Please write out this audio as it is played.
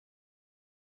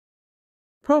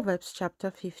Proverbs chapter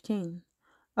 15.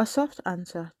 A soft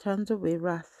answer turns away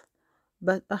wrath,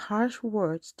 but a harsh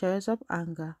word stirs up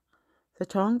anger. The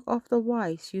tongue of the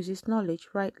wise uses knowledge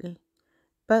rightly,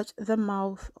 but the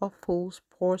mouth of fools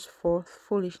pours forth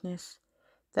foolishness.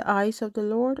 The eyes of the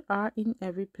Lord are in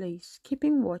every place,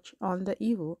 keeping watch on the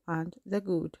evil and the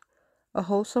good. A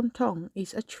wholesome tongue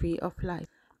is a tree of life,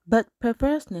 but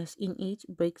perverseness in it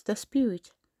breaks the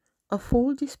spirit. A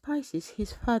fool despises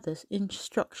his father's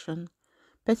instruction,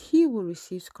 but he who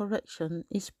receives correction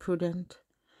is prudent.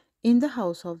 In the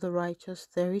house of the righteous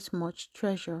there is much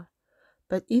treasure,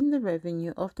 but in the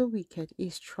revenue of the wicked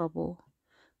is trouble.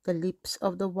 The lips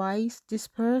of the wise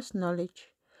disperse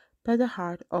knowledge, but the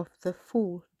heart of the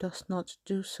fool does not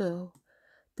do so.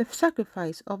 The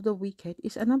sacrifice of the wicked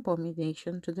is an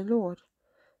abomination to the Lord,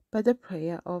 but the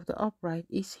prayer of the upright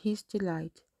is his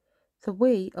delight. The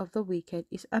way of the wicked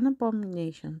is an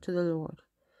abomination to the Lord,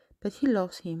 but he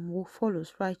loves him who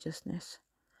follows righteousness.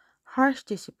 Harsh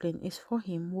discipline is for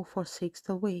him who forsakes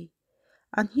the way,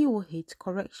 and he who hates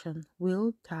correction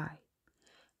will die.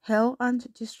 Hell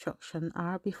and destruction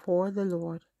are before the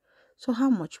Lord, so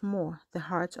how much more the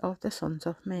hearts of the sons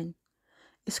of men?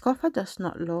 A scoffer does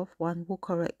not love one who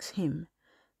corrects him,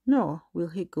 nor will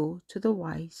he go to the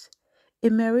wise. A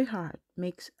merry heart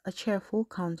makes a cheerful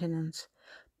countenance,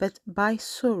 but by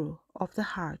sorrow of the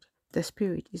heart the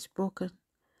spirit is broken.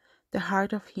 The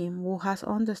heart of him who has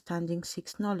understanding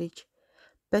seeks knowledge,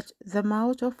 but the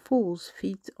mouth of fools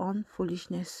feeds on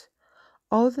foolishness.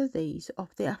 All the days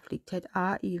of the afflicted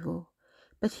are evil,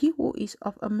 but he who is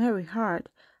of a merry heart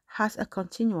has a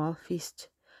continual feast.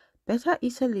 Better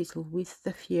is a little with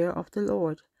the fear of the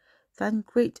Lord than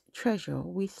great treasure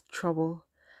with trouble.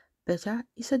 Better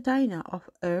is a dinner of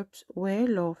herbs where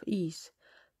love is,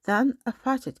 than a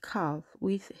fatted calf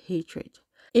with hatred.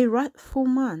 A wrathful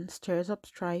man stirs up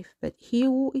strife, but he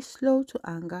who is slow to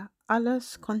anger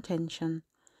allays contention.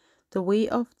 The way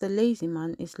of the lazy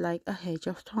man is like a hedge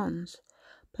of thorns,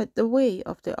 but the way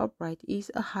of the upright is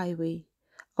a highway.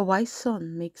 A wise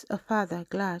son makes a father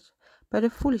glad, but a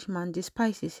foolish man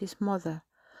despises his mother.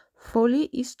 Folly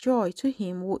is joy to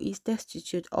him who is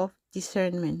destitute of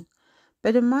discernment,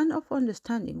 but a man of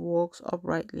understanding walks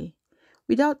uprightly.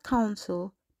 Without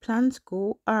counsel, plans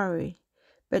go awry,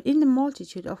 but in the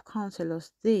multitude of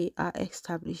counselors they are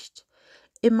established.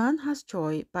 A man has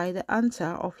joy by the answer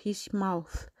of his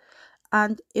mouth,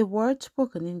 and a word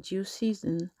spoken in due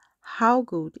season, how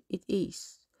good it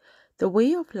is. The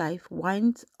way of life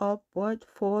winds upward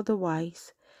for the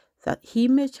wise, that he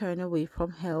may turn away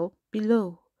from hell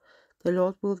below. The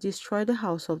Lord will destroy the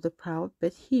house of the proud,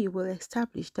 but he will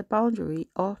establish the boundary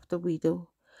of the widow.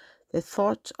 The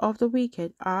thoughts of the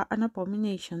wicked are an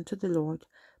abomination to the Lord,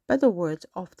 but the words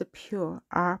of the pure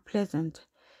are pleasant.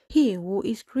 He who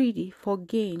is greedy for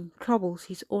gain troubles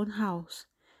his own house,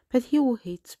 but he who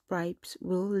hates bribes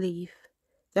will live.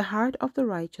 The heart of the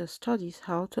righteous studies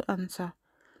how to answer,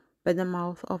 but the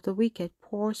mouth of the wicked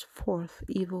pours forth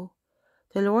evil.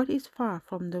 The Lord is far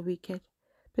from the wicked,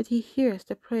 but he hears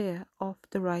the prayer of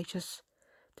the righteous.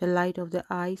 The light of the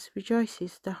eyes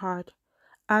rejoices the heart,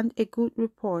 and a good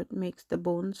report makes the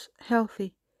bones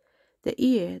healthy. The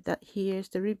ear that hears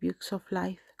the rebukes of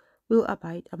life will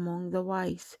abide among the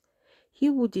wise. He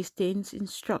who disdains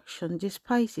instruction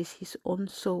despises his own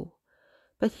soul,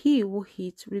 but he who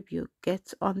heeds rebuke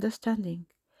gets understanding.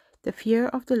 The fear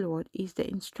of the Lord is the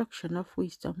instruction of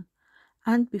wisdom,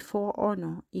 and before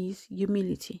honor is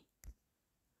humility.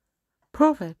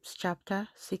 Proverbs chapter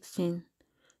 16.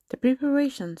 The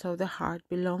preparations of the heart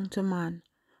belong to man,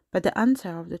 but the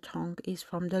answer of the tongue is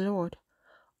from the Lord.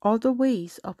 All the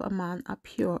ways of a man are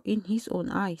pure in his own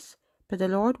eyes, but the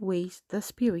Lord weighs the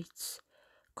spirits.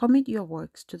 Commit your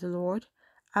works to the Lord,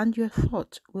 and your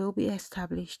thoughts will be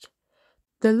established.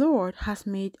 The Lord has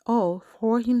made all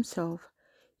for himself,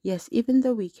 yes, even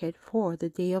the wicked for the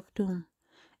day of doom.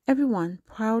 Everyone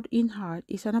proud in heart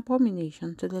is an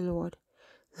abomination to the Lord.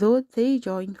 Though they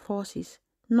join forces,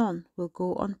 none will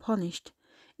go unpunished.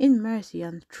 In mercy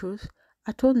and truth,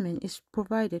 atonement is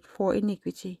provided for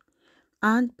iniquity,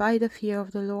 and by the fear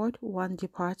of the Lord one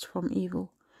departs from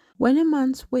evil. When a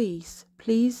man's ways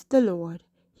please the Lord,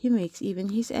 he makes even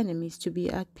his enemies to be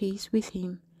at peace with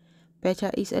him. Better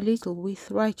is a little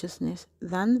with righteousness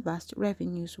than vast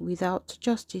revenues without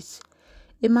justice.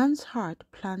 A man's heart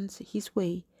plans his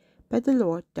way, but the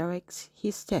Lord directs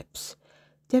his steps.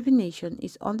 Divination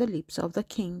is on the lips of the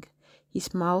king.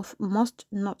 His mouth must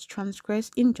not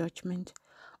transgress in judgment.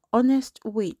 Honest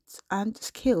weights and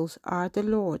scales are the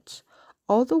Lord's.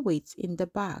 All the weights in the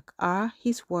bag are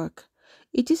his work.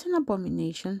 It is an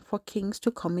abomination for kings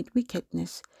to commit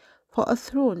wickedness, For a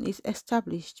throne is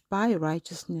established by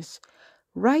righteousness.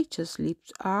 Righteous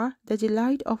lips are the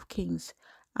delight of kings,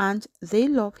 and they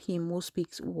love him who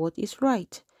speaks what is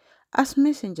right. As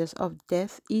messengers of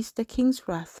death is the king's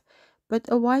wrath, but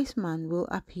a wise man will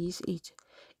appease it.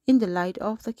 In the light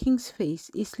of the king's face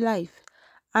is life,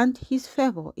 and his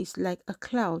favor is like a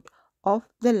cloud of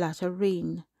the latter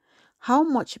rain. How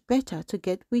much better to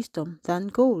get wisdom than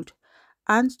gold,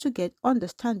 and to get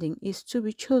understanding is to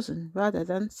be chosen rather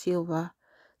than silver.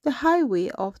 The highway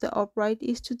of the upright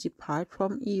is to depart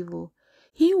from evil.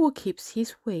 He who keeps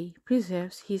his way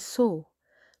preserves his soul.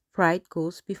 Pride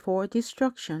goes before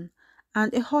destruction,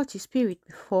 and a haughty spirit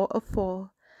before a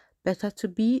fall. Better to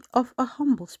be of a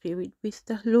humble spirit with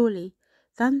the lowly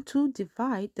than to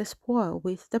divide the spoil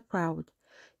with the proud.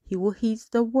 He who heeds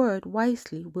the word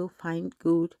wisely will find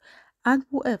good, and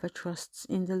whoever trusts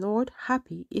in the Lord,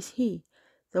 happy is he.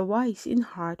 The wise in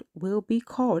heart will be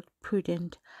called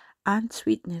prudent, and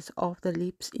sweetness of the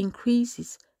lips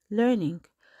increases learning.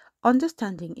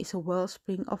 Understanding is a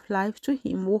wellspring of life to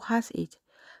him who has it,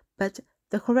 but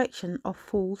the correction of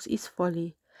fools is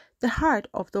folly. The heart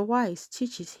of the wise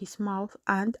teaches his mouth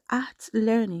and adds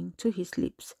learning to his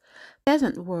lips.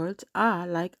 Pleasant words are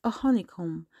like a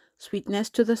honeycomb, sweetness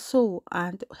to the soul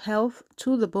and health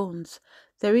to the bones.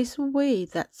 There is a way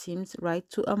that seems right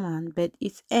to a man, but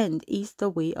its end is the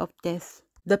way of death.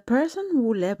 The person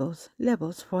who labors,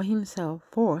 labors for himself,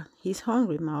 for his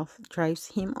hungry mouth drives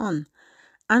him on.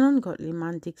 An ungodly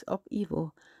man digs up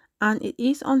evil, and it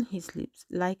is on his lips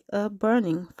like a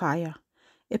burning fire.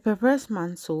 A perverse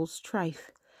man sows strife,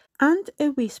 and a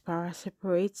whisperer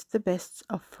separates the best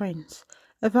of friends.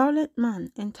 A violent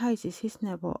man entices his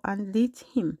neighbor and leads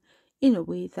him in a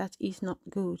way that is not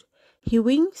good. He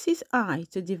winks his eye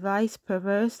to devise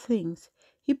perverse things.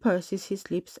 He purses his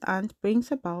lips and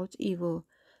brings about evil.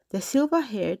 The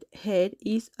silver-haired head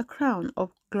is a crown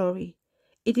of glory.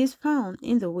 It is found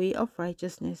in the way of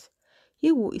righteousness. He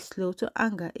who is slow to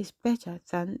anger is better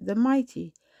than the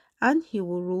mighty, and he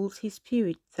who rules his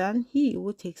spirit than he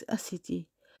who takes a city.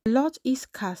 The lot is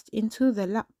cast into the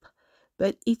lap,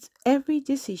 but its every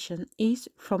decision is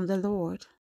from the Lord.